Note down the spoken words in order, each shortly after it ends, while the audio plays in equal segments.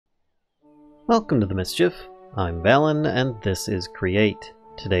Welcome to the Mischief. I'm Valen, and this is Create.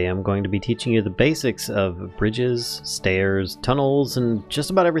 Today I'm going to be teaching you the basics of bridges, stairs, tunnels, and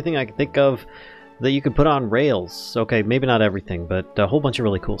just about everything I can think of that you could put on rails. Okay, maybe not everything, but a whole bunch of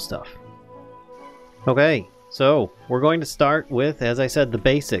really cool stuff. Okay, so we're going to start with, as I said, the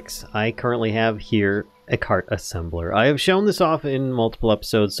basics. I currently have here a cart assembler. I have shown this off in multiple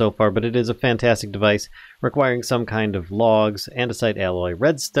episodes so far, but it is a fantastic device requiring some kind of logs, andesite alloy,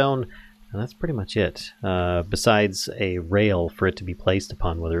 redstone, and that's pretty much it, besides a rail for it to be placed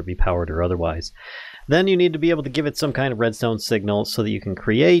upon, whether it be powered or otherwise. Then you need to be able to give it some kind of redstone signal so that you can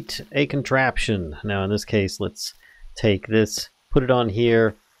create a contraption. Now in this case, let's take this, put it on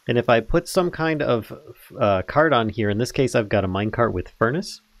here, and if I put some kind of cart on here, in this case I've got a minecart with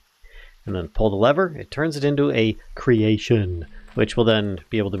furnace, and then pull the lever, it turns it into a creation, which will then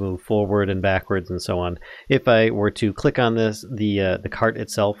be able to move forward and backwards and so on. If I were to click on this, the cart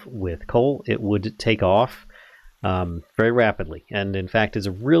itself with coal, it would take off very rapidly, and in fact is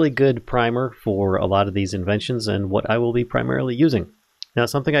a really good primer for a lot of these inventions and what I will be primarily using. Now,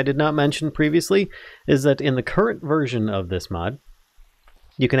 something I did not mention previously is that in the current version of this mod,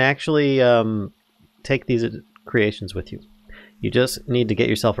 you can actually take these creations with you. You just need to get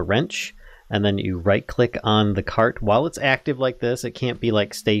yourself a wrench, and then you right-click on the cart while it's active like this. It can't be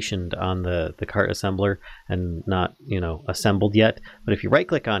like stationed on the cart assembler and not, assembled yet. But if you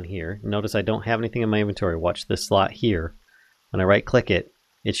right-click on here, notice I don't have anything in my inventory. Watch this slot here. When I right-click it,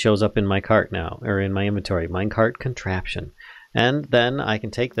 it shows up in my cart now, or in my inventory, minecart contraption. And then I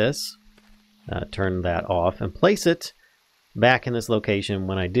can take this, turn that off, and place it back in this location.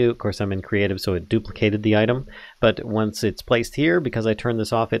 When I do, of course I'm in creative, so it duplicated the item, but once it's placed here, because I turned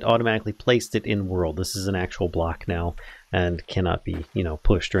this off, it automatically placed it in world. This is an actual block now and cannot be,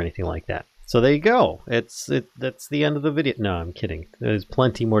 pushed or anything like that. So there you go. That's the end of the video. No, I'm kidding. There's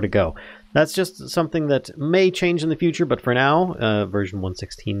plenty more to go. That's just something that may change in the future, but for now, version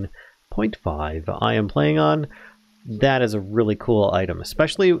 116.5 I am playing on. That is a really cool item,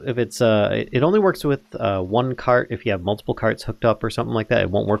 especially if it's it only works with one cart. If you have multiple carts hooked up or something like that, it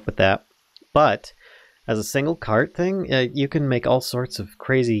won't work with that. But as a single cart thing, you can make all sorts of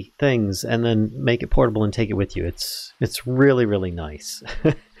crazy things and then make it portable and take it with you. It's really, really nice.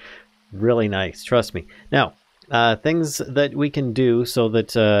 Really nice, trust me. Now, things that we can do so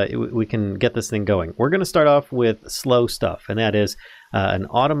that we can get this thing going. We're going to start off with slow stuff, and that is an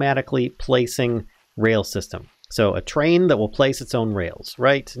automatically placing rail system. So a train that will place its own rails,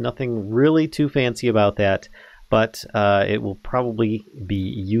 right? Nothing really too fancy about that, but it will probably be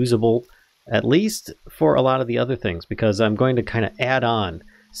usable, at least for a lot of the other things, because I'm going to kind of add on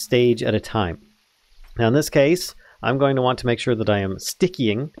stage at a time. Now in this case, I'm going to want to make sure that I am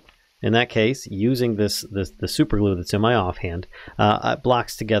stickying, in that case, using the super glue that's in my offhand,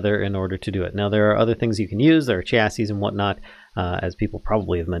 blocks together in order to do it. Now there are other things you can use, there are chassis and whatnot, as people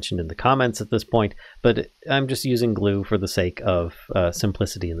probably have mentioned in the comments at this point, but I'm just using glue for the sake of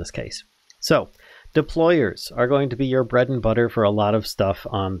simplicity in this case. So, deployers are going to be your bread and butter for a lot of stuff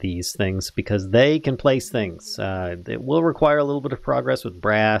on these things because they can place things. It will require a little bit of progress with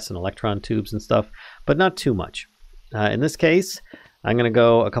brass and electron tubes and stuff, but not too much. In this case, I'm going to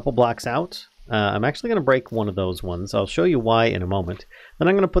go a couple blocks out. I'm actually going to break one of those ones. I'll show you why in a moment. Then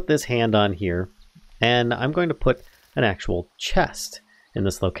I'm going to put this hand on here, and I'm going to put an actual chest in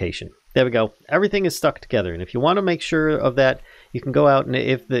this location. There we go. Everything is stuck together, and if you want to make sure of that, you can go out, and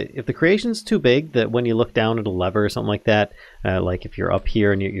if the creation's too big that when you look down at a lever or something like that, like if you're up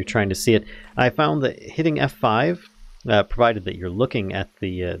here and you're trying to see it, I found that hitting F5, provided that you're looking at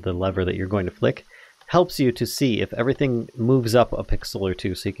the lever that you're going to flick, helps you to see if everything moves up a pixel or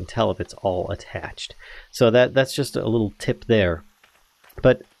two, so you can tell if it's all attached. So that's just a little tip there.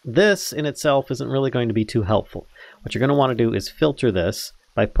 But this in itself isn't really going to be too helpful. What you're going to want to do is filter this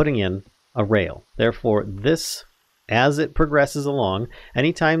by putting in a rail. Therefore, this, as it progresses along,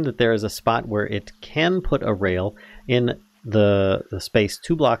 anytime that there is a spot where it can put a rail in the space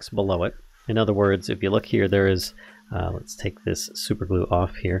 2 blocks below it, in other words, if you look here, there is, let's take this super glue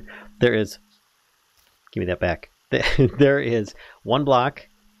off here, there is, give me that back, there is 1 block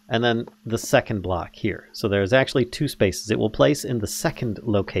and then the second block here. So there's actually 2 spaces. It will place in the second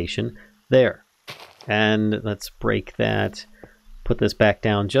location there. And let's break that, put this back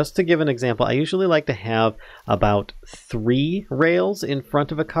down. Just to give an example, I usually like to have about 3 rails in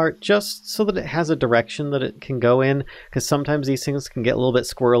front of a cart just so that it has a direction that it can go in, because sometimes these things can get a little bit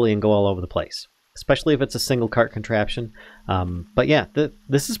squirrely and go all over the place, especially if it's a single cart contraption. But yeah,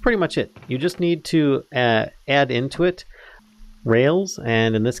 this is pretty much it. You just need to add into it rails,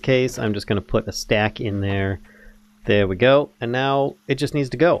 and in this case I'm just going to put a stack in there There we go. And now it just needs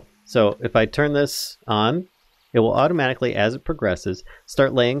to go. So if I turn this on, it will automatically, as it progresses,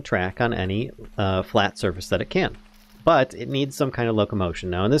 start laying track on any flat surface that it can. But it needs some kind of locomotion.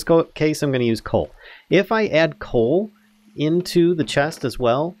 Now in this case, I'm going to use coal. If I add coal into the chest as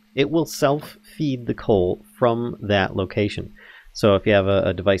well, it will self-feed the coal from that location. So if you have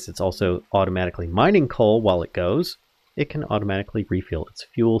a device that's also automatically mining coal while it goes, it can automatically refuel its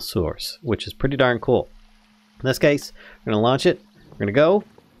fuel source, which is pretty darn cool. In this case, we're going to launch it, we're going to go,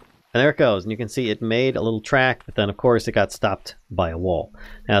 and there it goes. And you can see it made a little track, but then of course it got stopped by a wall.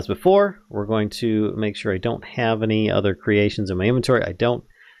 Now as before, we're going to make sure I don't have any other creations in my inventory. I don't.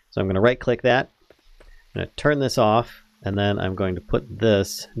 So I'm going to right click that. I'm going to turn this off, and then I'm going to put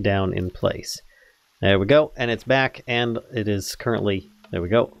this down in place. There we go, and it's back, and it is currently, there we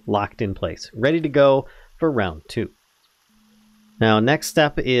go, locked in place. Ready to go for round 2. Now, next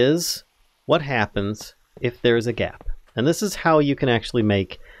step is what happens if there's a gap. And this is how you can actually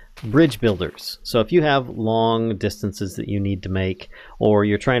make bridge builders. So if you have long distances that you need to make, or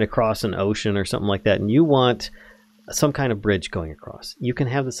you're trying to cross an ocean or something like that, and you want some kind of bridge going across, you can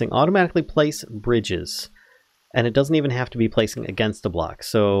have this thing automatically place bridges. And it doesn't even have to be placing against a block.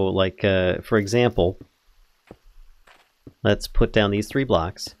 So like, for example, let's put down these 3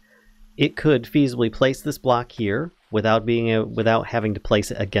 blocks. It could feasibly place this block here without having to place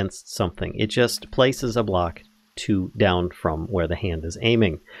it against something. It just places a block down from where the hand is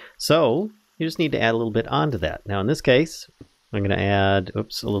aiming. So you just need to add a little bit onto that. Now in this case, I'm going to add, a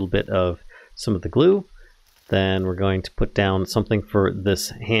little bit of some of the glue. Then we're going to put down something for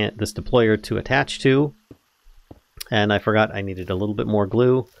this deployer to attach to. And I forgot I needed a little bit more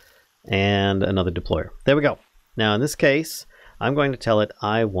glue and another deployer. There we go. Now in this case, I'm going to tell it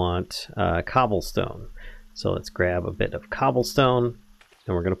I want cobblestone. So let's grab a bit of cobblestone,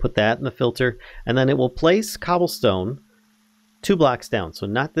 and we're going to put that in the filter, and then it will place cobblestone 2 blocks down. So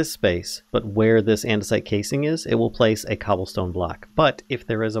not this space, but where this andesite casing is, it will place a cobblestone block. But if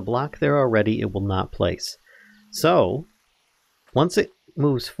there is a block there already, it will not place. So once it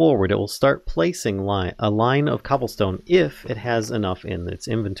moves forward, it will start placing a line of cobblestone if it has enough in its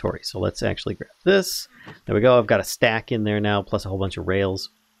inventory. So let's actually grab this. There we go. I've got a stack in there now, plus a whole bunch of rails.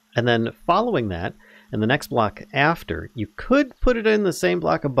 And then following that, in the next block after, you could put it in the same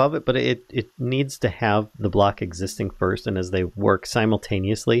block above it, but it needs to have the block existing first, and as they work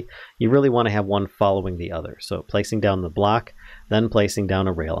simultaneously, you really want to have one following the other. So placing down the block, then placing down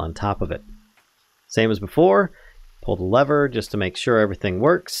a rail on top of it. Same as before. Pull the lever just to make sure everything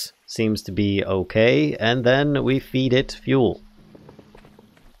works. Seems to be okay. And then we feed it fuel.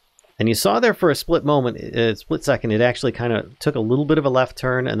 And you saw there for a split second, it actually kind of took a little bit of a left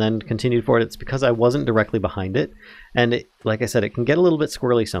turn and then continued forward. It's because I wasn't directly behind it. And like I said, it can get a little bit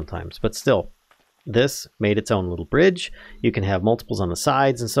squirrely sometimes. But still, this made its own little bridge. You can have multiples on the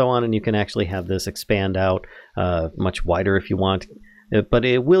sides and so on. And you can actually have this expand out much wider if you want. But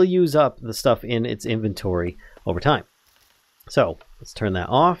it will use up the stuff in its inventory over time. So let's turn that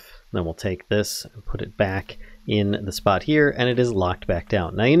off. Then we'll take this and put it back in the spot here, and it is locked back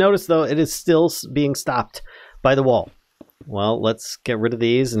down. Now you notice though it is still being stopped by the wall. Well, let's get rid of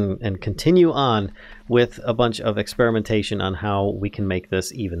these and continue on with a bunch of experimentation on how we can make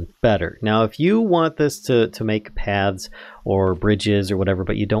this even better. Now if you want this to make paths or bridges or whatever,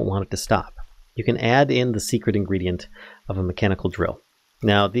 but you don't want it to stop, you can add in the secret ingredient of a mechanical drill.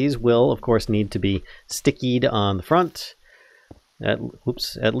 Now these will of course need to be stickied on the front,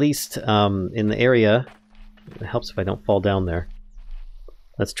 at least in the area. It helps if I don't fall down there.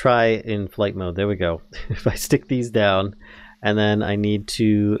 Let's try in flight mode. There we go. If I stick these down, and then I need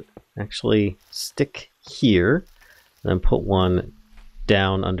to actually stick here, then put one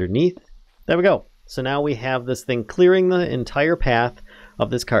down underneath. There we go. So now we have this thing clearing the entire path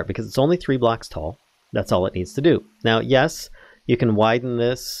of this cart because it's only 3 blocks tall. That's all it needs to do. Now, yes, you can widen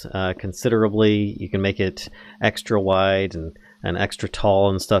this considerably. You can make it extra wide and extra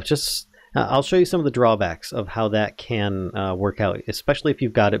tall and stuff. Just I'll show you some of the drawbacks of how that can work out, especially if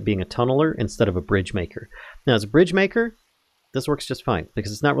you've got it being a tunneler instead of a bridge maker. Now, as a bridge maker, this works just fine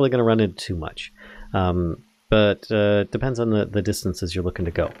because it's not really going to run into too much. But it depends on the distances you're looking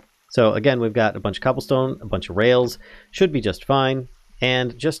to go. So again, we've got a bunch of cobblestone, a bunch of rails, should be just fine.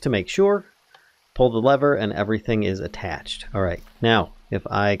 And just to make sure, pull the lever and everything is attached. All right, now if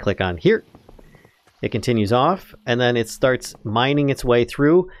I click on here, it continues off and then it starts mining its way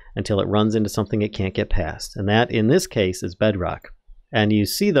through until it runs into something it can't get past. And that in this case is bedrock. And you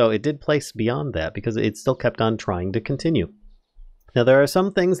see though, it did place beyond that because it still kept on trying to continue. Now there are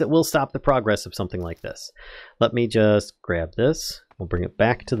some things that will stop the progress of something like this. Let me just grab this. We'll bring it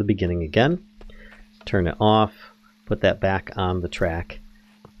back to the beginning again. Turn it off. put that back on the track.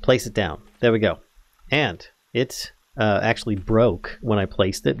 Place it down. There we go. And it actually broke when I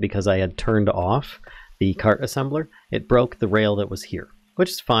placed it because I had turned off the cart assembler. It broke the rail that was here, which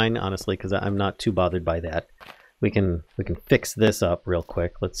is fine, honestly, because I'm not too bothered by that. We can fix this up real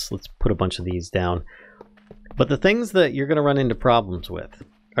quick. Let's put a bunch of these down. But the things that you're going to run into problems with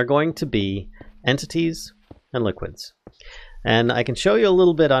are going to be entities and liquids. And I can show you a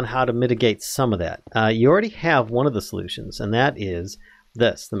little bit on how to mitigate some of that. You already have one of the solutions, and that is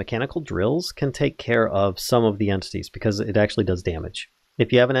this. The mechanical drills can take care of some of the entities because it actually does damage.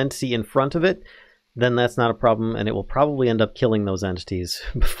 If you have an entity in front of it, then that's not a problem, and it will probably end up killing those entities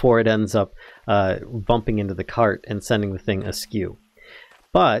before it ends up bumping into the cart and sending the thing askew.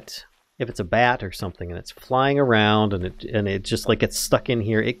 But if it's a bat or something and it's flying around and it just like gets stuck in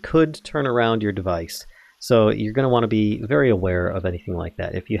here, it could turn around your device. So you're going to want to be very aware of anything like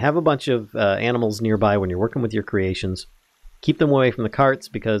that. If you have a bunch of animals nearby when you're working with your creations, keep them away from the carts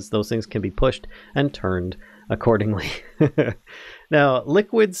because those things can be pushed and turned accordingly. Now,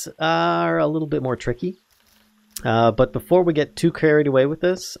 liquids are a little bit more tricky. But before we get too carried away with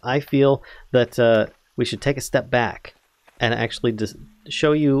this, I feel that we should take a step back and actually just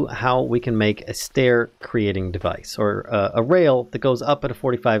show you how we can make a stair creating device, or a rail that goes up at a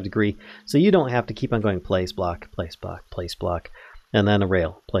 45 degree, so you don't have to keep on going place block, place block, place block, and then a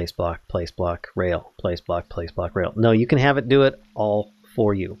rail, place block, rail, place block, rail. No, you can have it do it all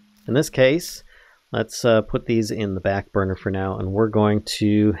for you. In this case, let's put these in the back burner for now, and we're going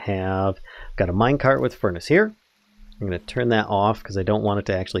to have, got a minecart with furnace here. I'm going to turn that off because I don't want it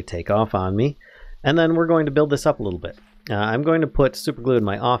to actually take off on me. And then we're going to build this up a little bit. I'm going to put super glue in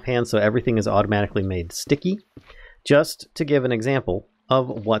my offhand so everything is automatically made sticky, just to give an example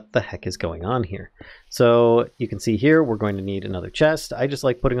of what the heck is going on here. So you can see here we're going to need another chest. I just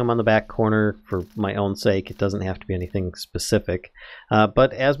like putting them on the back corner for my own sake. It doesn't have to be anything specific.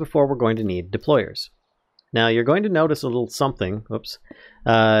 But as before, we're going to need deployers. Now you're going to notice a little something, whoops,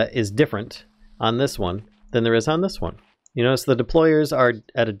 is different on this one than there is on this one. You notice the deployers are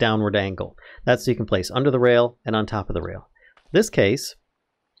at a downward angle. That's so you can place under the rail and on top of the rail. This case,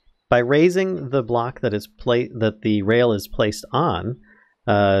 by raising the block that the rail is placed on,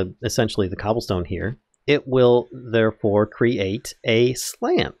 essentially the cobblestone here, it will therefore create a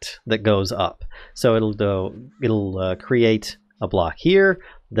slant that goes up. So it'll create a block here,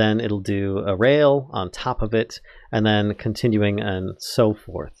 then it'll do a rail on top of it, and then continuing and so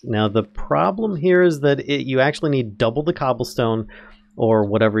forth. Now the problem here is that you actually need double the cobblestone or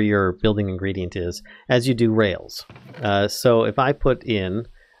whatever your building ingredient is as you do rails. So if I put in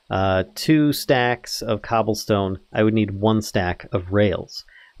 2 stacks of cobblestone, I would need 1 stack of rails.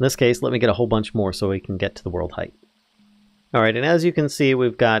 In this case, let me get a whole bunch more so we can get to the world height. Alright, and as you can see,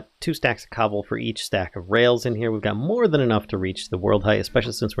 we've got 2 stacks of cobble for each stack of rails in here. We've got more than enough to reach the world height,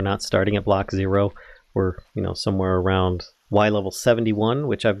 especially since we're not starting at block 0. We're, somewhere around Y level 71,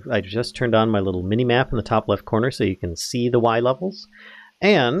 which I just turned on my little mini map in the top left corner so you can see the Y levels.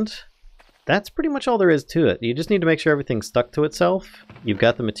 And that's pretty much all there is to it. You just need to make sure everything's stuck to itself. You've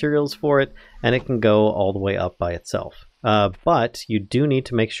got the materials for it, and it can go all the way up by itself. But you do need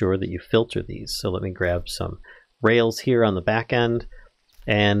to make sure that you filter these. So let me grab some rails here on the back end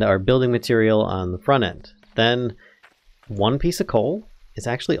and our building material on the front end. Then 1 piece of coal is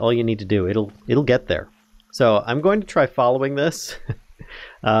actually all you need to do. It'll get there. So I'm going to try following this.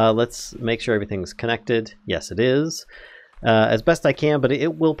 Let's make sure everything's connected. Yes, it is. As best I can, but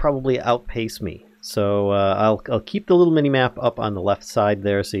it will probably outpace me. So I'll keep the little mini map up on the left side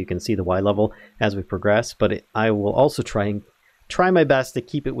there so you can see the Y level as we progress, but I will also try my best to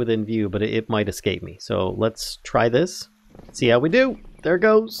keep it within view, but it might escape me. So let's try this, see how we do. There it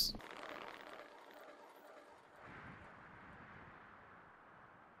goes.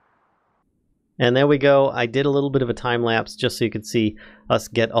 And there we go. I did a little bit of a time lapse just so you could see us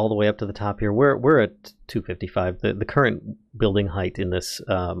get all the way up to the top here. We're at 255, the current building height in this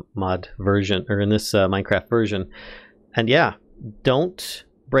mod version, or in this Minecraft version. And yeah, don't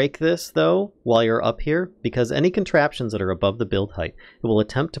break this though while you're up here, because any contraptions that are above the build height, it will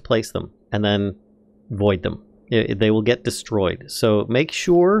attempt to place them and then void them. They will get destroyed. So make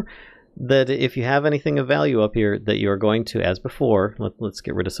sure that if you have anything of value up here that you're going to, as before, let's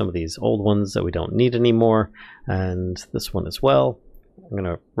get rid of some of these old ones that we don't need anymore, and this one as well. I'm going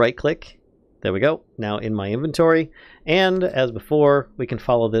to right click. There we go. Now in my inventory, and as before, we can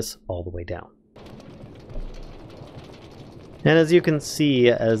follow this all the way down. And as you can see,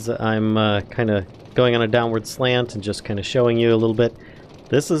 as I'm kind of going on a downward slant and just kind of showing you a little bit,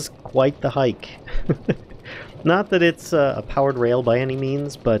 this is quite the hike. Not that it's a powered rail by any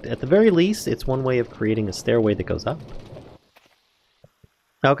means, but at the very least, it's one way of creating a stairway that goes up.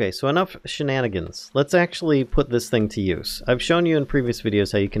 Okay, so enough shenanigans. Let's actually put this thing to use. I've shown you in previous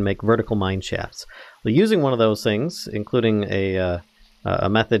videos how you can make vertical mine shafts. Well, using one of those things, including a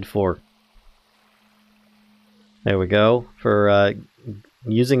method for... There we go. For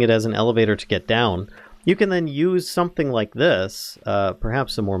using it as an elevator to get down, you can then use something like this,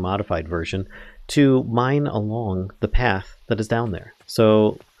 perhaps a more modified version, to mine along the path that is down there.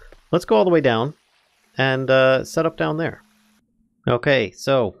 So let's go all the way down and set up down there. Okay,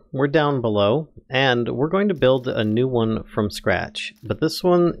 so we're down below, and we're going to build a new one from scratch. But this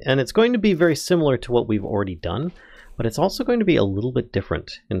one, and it's going to be very similar to what we've already done, but it's also going to be a little bit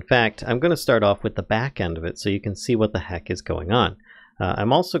different. In fact, I'm going to start off with the back end of it so you can see what the heck is going on.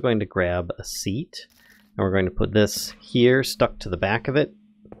 I'm also going to grab a seat, and we're going to put this here stuck to the back of it.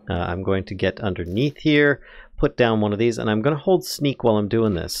 I'm going to get underneath here, put down one of these, and I'm going to hold sneak while I'm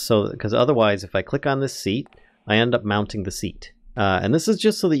doing this, so because otherwise if I click on this seat, I end up mounting the seat. And this is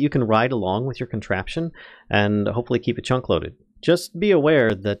just so that you can ride along with your contraption and hopefully keep it chunk loaded. Just be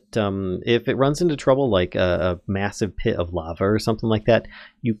aware that if it runs into trouble, like a massive pit of lava or something like that,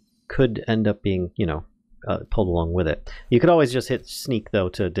 you could end up being, you know, pulled along with it. You could always just hit sneak though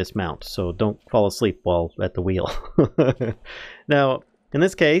to dismount, so don't fall asleep while at the wheel. Now, in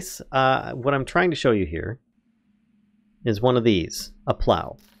this case, what I'm trying to show you here is one of these, a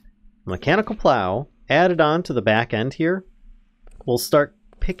plow. A mechanical plow added on to the back end here will start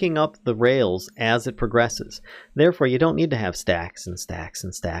picking up the rails as it progresses. Therefore, you don't need to have stacks and stacks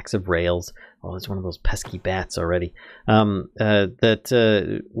and stacks of rails. Oh, it's one of those pesky bats already.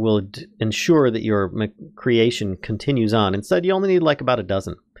 That will ensure that your creation continues on. Instead, you only need like about a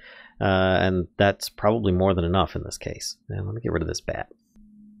dozen. And that's probably more than enough in this case. Now, let me get rid of this bat.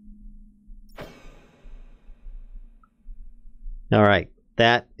 All right,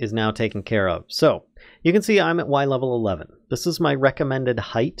 that is now taken care of. So, you can see I'm at Y level 11. This is my recommended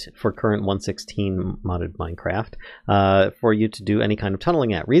height for current 1.16 modded Minecraft for you to do any kind of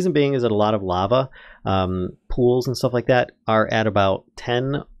tunneling at. Reason being is that a lot of lava pools and stuff like that are at about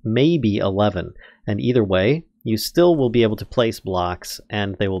 10, maybe 11. And either way, you still will be able to place blocks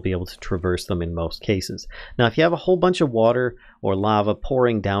and they will be able to traverse them in most cases. Now, if you have a whole bunch of water or lava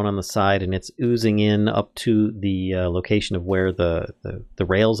pouring down on the side and it's oozing in up to the location of where the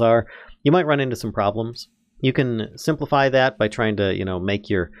rails are, you might run into some problems. You can simplify that by trying to, you know, make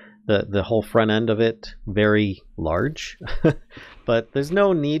the whole front end of it very large. But there's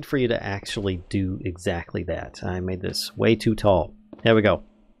no need for you to actually do exactly that. I made this way too tall. There we go.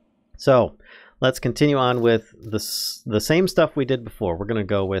 So let's continue on with the same stuff we did before. We're going to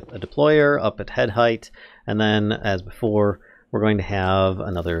go with a deployer up at head height, and then as before, we're going to have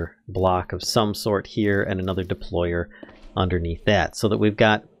another block of some sort here and another deployer underneath that, so that we've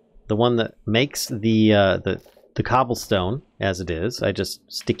got the one that makes the cobblestone as it is. I just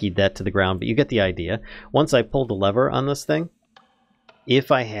stickied that to the ground, but you get the idea. Once I pulled the lever on this thing,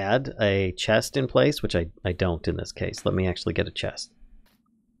 if I had a chest in place, which I don't in this case, let me actually get a chest.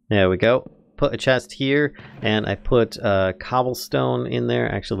 There we go. Put a chest here, and I put cobblestone in there.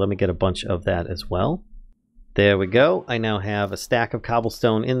 Actually, let me get a bunch of that as well. There we go. I now have a stack of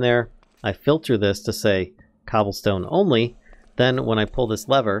cobblestone in there. I filter this to say cobblestone only. Then when I pull this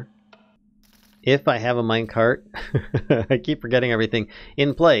lever, if I have a minecart, I keep forgetting everything,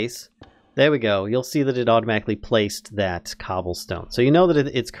 in place, there we go. You'll see that it automatically placed that cobblestone. So you know that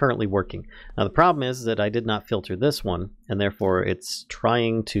it's currently working. Now the problem is that I did not filter this one, and therefore it's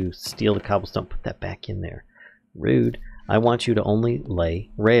trying to steal the cobblestone. Put that back in there. Rude. I want you to only lay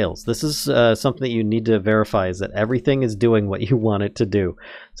rails. This is something that you need to verify, is that everything is doing what you want it to do.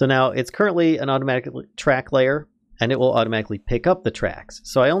 So now it's currently an automatic track layer, and it will automatically pick up the tracks.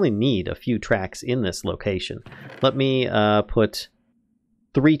 So I only need a few tracks in this location. Let me put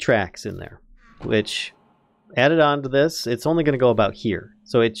 3 tracks in there, which added on to this, it's only going to go about here.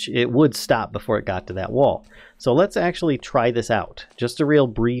 So it would stop before it got to that wall. So let's actually try this out. Just a real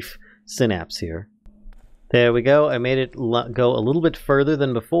brief synapse here. There we go. I made it go a little bit further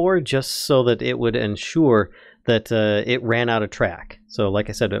than before, just so that it would ensure that it ran out of track. So like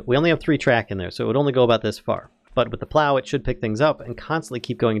I said, we only have 3 track in there, so it would only go about this far. But with the plow, it should pick things up and constantly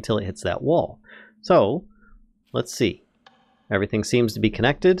keep going until it hits that wall. So, let's see. Everything seems to be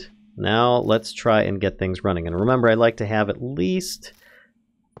connected. Now, let's try and get things running. And remember, I like to have at least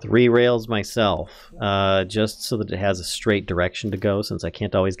 3 rails myself, just so that it has a straight direction to go, since I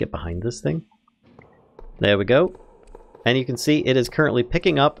can't always get behind this thing. There we go. And you can see it is currently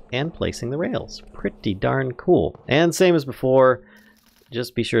picking up and placing the rails. Pretty darn cool. And same as before,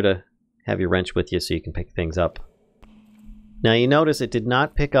 just be sure to have your wrench with you so you can pick things up. Now you notice it did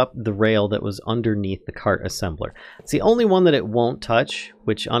not pick up the rail that was underneath the cart assembler. It's the only one that it won't touch,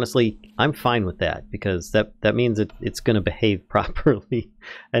 which honestly, I'm fine with that, because that means it's going to behave properly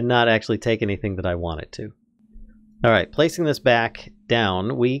and not actually take anything that I want it to. Alright, placing this back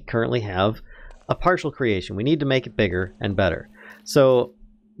down, we currently have a partial creation. We need to make it bigger and better. So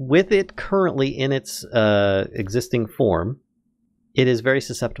with it currently in its existing form, it is very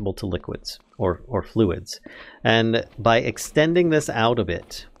susceptible to liquids or fluids. And by extending this out a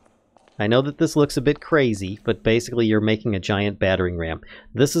bit, I know that this looks a bit crazy, but basically you're making a giant battering ram.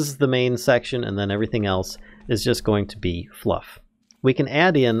 This is the main section, and then everything else is just going to be fluff. We can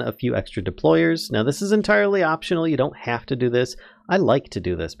add in a few extra deployers. Now this is entirely optional. You don't have to do this. I like to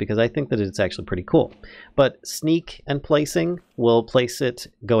do this because I think that it's actually pretty cool. But sneak and placing will place it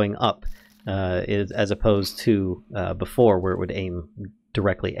going up. As opposed to before where it would aim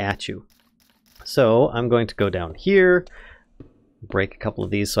directly at you. So I'm going to go down here, break a couple of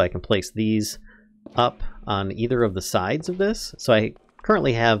these so I can place these up on either of the sides of this. So I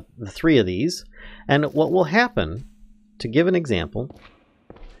currently have the 3 of these, and what will happen, to give an example,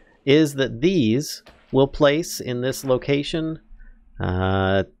 is that these will place in this location,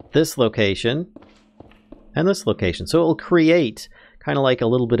 and this location. So it will create kind of like a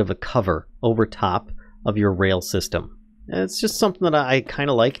little bit of a cover over top of your rail system. And it's just something that I kind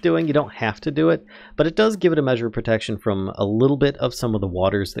of like doing. You don't have to do it, but it does give it a measure of protection from a little bit of some of the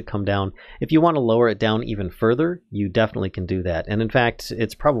waters that come down. If you want to lower it down even further, you definitely can do that. And in fact,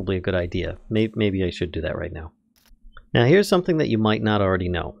 it's probably a good idea. Maybe I should do that right now. Now here's something that you might not already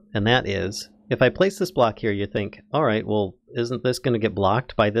know, and that is, if I place this block here, you think, all right, well, isn't this going to get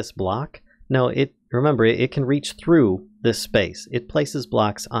blocked by this block? No, remember, it can reach through this space. It places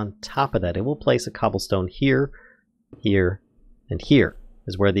blocks on top of that. It will place a cobblestone here, here, and here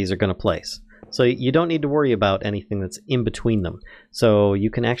is where these are going to place. So you don't need to worry about anything that's in between them. So you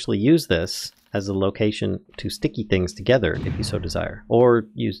can actually use this as a location to sticky things together if you so desire. Or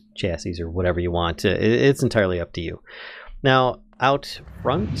use chassis or whatever you want. It's entirely up to you. Now, out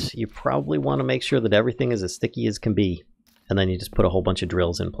front, you probably want to make sure that everything is as sticky as can be. And then you just put a whole bunch of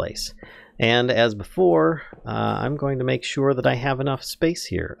drills in place. And as before, I'm going to make sure that I have enough space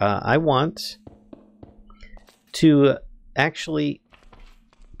here. I want to actually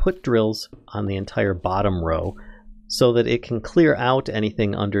put drills on the entire bottom row so that it can clear out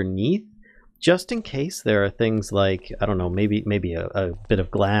anything underneath, just in case there are things like, I don't know, maybe a bit of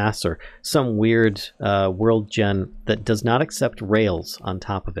glass or some weird world gen that does not accept rails on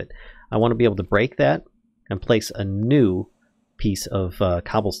top of it. I want to be able to break that and place a new piece of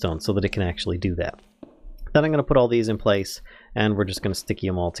cobblestone so that it can actually do that. Then I'm going to put all these in place, and we're just going to sticky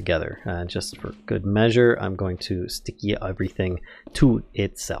them all together. Just for good measure, I'm going to sticky everything to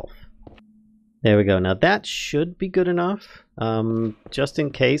itself. There we go. Now that should be good enough. Just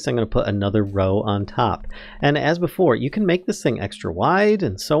in case, I'm going to put another row on top. And as before, you can make this thing extra wide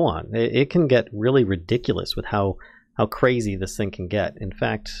and so on. It can get really ridiculous with how crazy this thing can get. In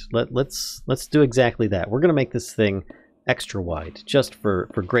fact, let's do exactly that. We're going to make this thing extra wide, just for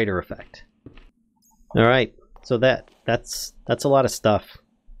greater effect. All right, so that's a lot of stuff.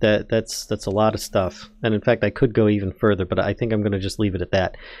 That's a lot of stuff, and in fact I could go even further, but I think I'm going to just leave it at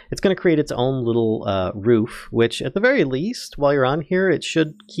that. It's going to create its own little roof, which at the very least, while you're on here, it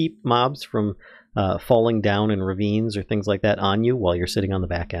should keep mobs from falling down in ravines or things like that on you while you're sitting on the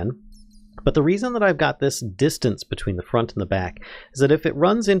back end. But the reason that I've got this distance between the front and the back is that if it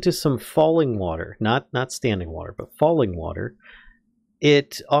runs into some falling water, not standing water, but falling water,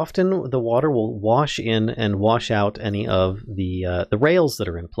 the water will wash in and wash out any of the rails that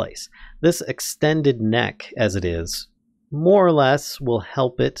are in place. This extended neck, as it is, more or less will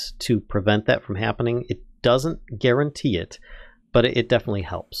help it to prevent that from happening. It doesn't guarantee it, but it definitely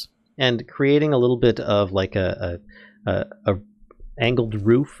helps. And creating a little bit of like a angled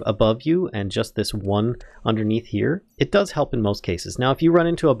roof above you and just this one underneath here, it does help in most cases. Now, if you run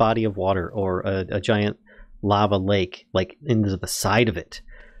into a body of water or a giant lava lake, like into the side of it,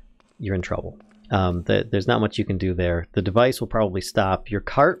 you're in trouble. There's not much you can do there. The device will probably stop. Your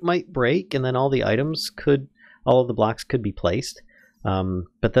cart might break, and then all of the blocks could be placed.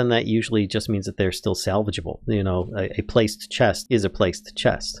 But then that usually just means that they're still salvageable. You know, a placed chest is a placed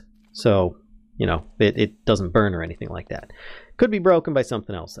chest. So, you know, it doesn't burn or anything like that. Could be broken by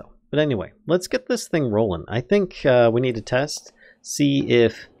something else, though. But anyway, let's get this thing rolling. I think we need to test, see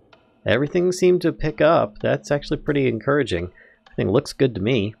if everything seemed to pick up. That's actually pretty encouraging. I think it looks good to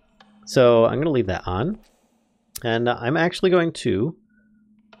me. So I'm going to leave that on. And I'm actually going to...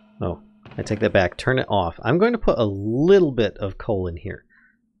 Oh, I take that back. Turn it off. I'm going to put a little bit of coal in here.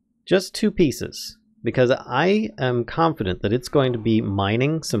 Just 2 pieces, because I am confident that it's going to be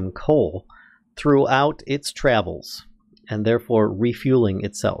mining some coal throughout its travels, and therefore refueling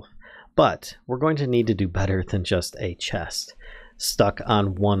itself. But we're going to need to do better than just a chest stuck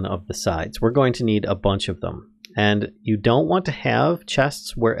on one of the sides. We're going to need a bunch of them. And you don't want to have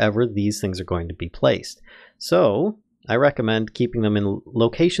chests wherever these things are going to be placed. So I recommend keeping them in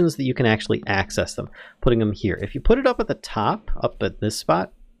locations that you can actually access them, putting them here. If you put it up at the top, up at this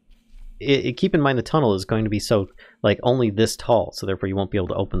spot, keep in mind the tunnel is going to be so like only this tall, so therefore you won't be able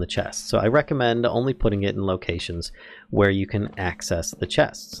to open the chest. So I recommend only putting it in locations where you can access the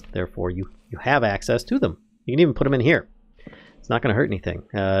chests. Therefore you have access to them. You can even put them in here. It's not going to hurt anything.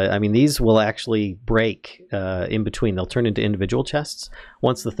 I mean, these will actually break in between. They'll turn into individual chests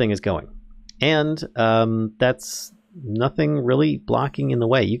once the thing is going. And that's nothing really blocking in the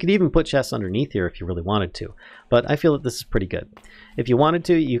way. You could even put chests underneath here if you really wanted to, but I feel that this is pretty good. If you wanted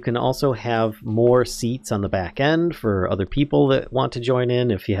to, you can also have more seats on the back end for other people that want to join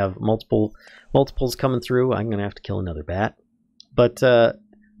in. If you have multiples coming through, I'm going to have to kill another bat. But let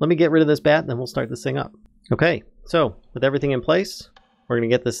me get rid of this bat and then we'll start this thing up. Okay, so with everything in place, we're going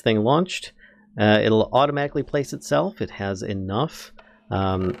to get this thing launched. It'll automatically place itself. It has enough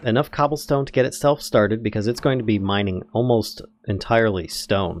cobblestone to get itself started because it's going to be mining almost entirely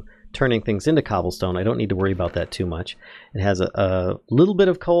stone, turning things into cobblestone. I don't need to worry about that too much. It has a little bit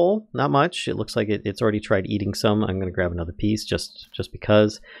of coal, not much. It looks like it's already tried eating some. I'm going to grab another piece just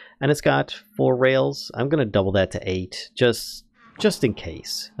because. And it's got 4 rails. I'm going to double that to 8 just in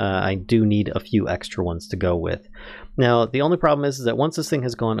case. I do need a few extra ones to go with. Now, the only problem is that once this thing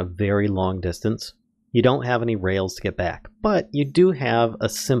has gone a very long distance, you don't have any rails to get back, but you do have a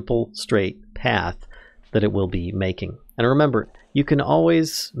simple straight path that it will be making. And remember, you can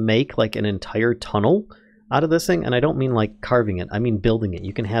always make like an entire tunnel out of this thing, and I don't mean like carving it, I mean building it.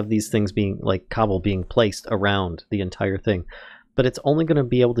 You can have these things being like cobble being placed around the entire thing, but it's only going to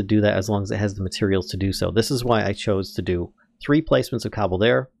be able to do that as long as it has the materials to do so. This is why I chose to do 3 placements of cobble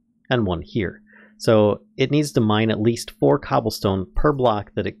there and 1 here. So it needs to mine at least 4 cobblestone per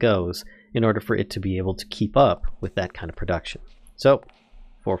block that it goes in order for it to be able to keep up with that kind of production. So,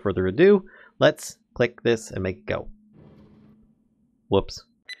 before further ado, let's click this and make it go. Whoops.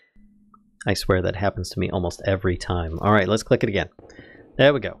 I swear that happens to me almost every time. Alright, let's click it again.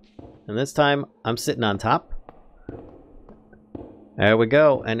 There we go. And this time, I'm sitting on top. There we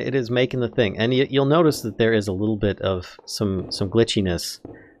go, and it is making the thing. And you'll notice that there is a little bit of some glitchiness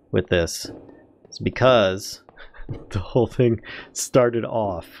with this. It's because the whole thing started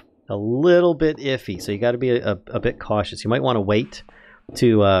off a little bit iffy, so you got to be a bit cautious. You might want to wait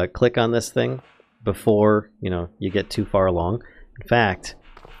to click on this thing before you get too far along. In fact,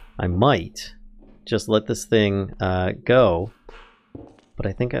 I might just let this thing go, but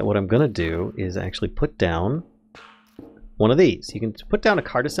I think what I'm gonna do is actually put down one of these. You can put down a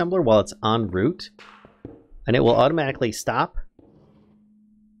cart assembler while it's en route, and it will automatically stop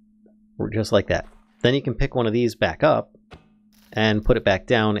just like that. Then you can pick one of these back up and put it back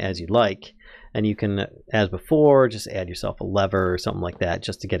down as you like, and you can, as before, just add yourself a lever or something like that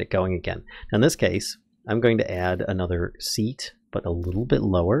just to get it going again. Now in this case, I'm going to add another seat, but a little bit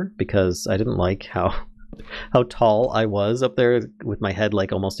lower, because I didn't like how tall I was up there with my head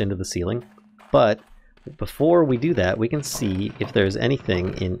like almost into the ceiling. But before we do that, we can see if there's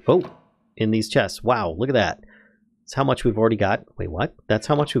anything in these chests. Wow, look at that. That's how much we've already got. Wait, what? That's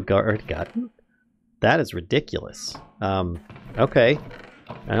how much we've already gotten? That is ridiculous. Okay.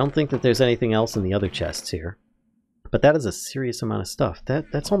 I don't think that there's anything else in the other chests here. But that is a serious amount of stuff.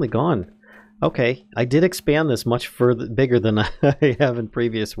 That's only gone. Okay, I did expand this much bigger than I have in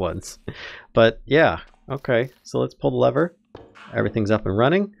previous ones. But yeah, okay. So let's pull the lever. Everything's up and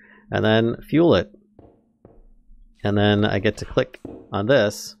running. And then fuel it. And then I get to click on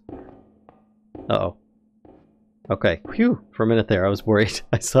this. Uh-oh. Okay, phew, for a minute there I was worried.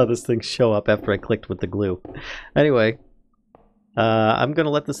 I saw this thing show up after I clicked with the glue. Anyway, I'm going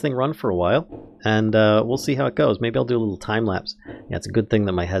to let this thing run for a while, and we'll see how it goes. Maybe I'll do a little time lapse. Yeah, it's a good thing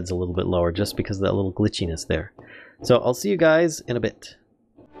that my head's a little bit lower just because of that little glitchiness there. So I'll see you guys in a bit.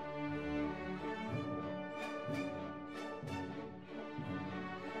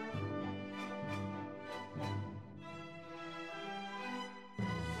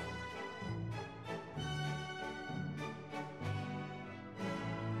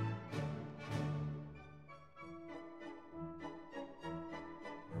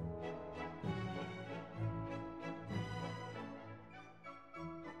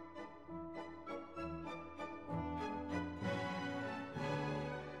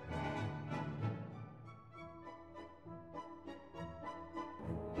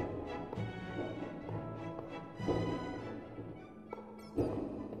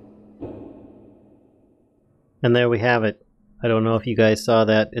 And there we have it. I don't know if you guys saw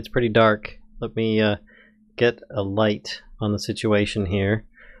that. It's pretty dark. Let me get a light on the situation here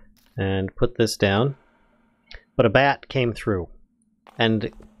and put this down. But a bat came through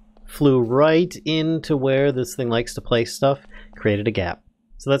and flew right into where this thing likes to place stuff, created a gap.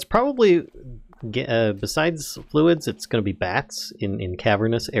 So that's probably, besides fluids, it's going to be bats in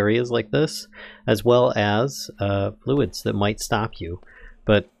cavernous areas like this, as well as fluids that might stop you.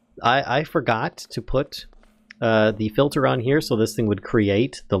 But I forgot to put the filter on here, so this thing would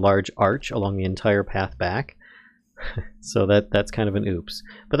create the large arch along the entire path back. So that's kind of an oops.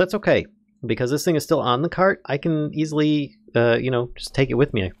 But that's okay, because this thing is still on the cart. I can easily, just take it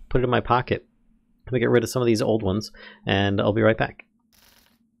with me. I put it in my pocket. Let me get rid of some of these old ones, and I'll be right back.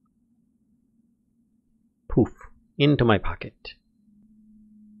 Poof, into my pocket.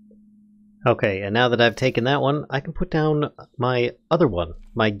 Okay, and now that I've taken that one, I can put down my other one,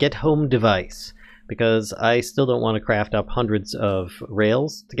 my get home device, because I still don't want to craft up hundreds of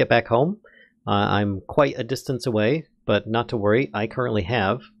rails to get back home. I'm quite a distance away, but not to worry, I currently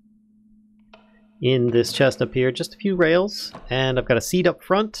have in this chest up here just a few rails, and I've got a seat up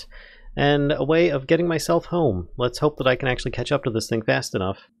front and a way of getting myself home. Let's hope that I can actually catch up to this thing fast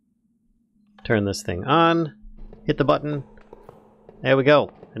enough. Turn this thing on, hit the button, there we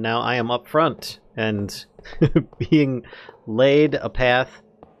go. And now I am up front and being laid a path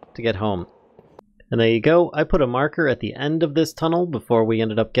to get home. And there you go. I put a marker at the end of this tunnel before we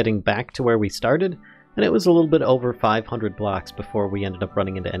ended up getting back to where we started, and it was a little bit over 500 blocks before we ended up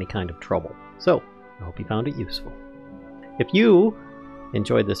running into any kind of trouble. So, I hope you found it useful. If you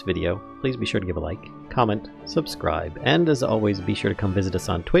enjoyed this video, please be sure to give a like, comment, subscribe, and as always, be sure to come visit us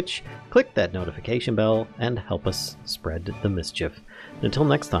on Twitch, click that notification bell, and help us spread the mischief. And until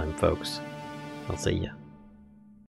next time, folks, I'll see ya.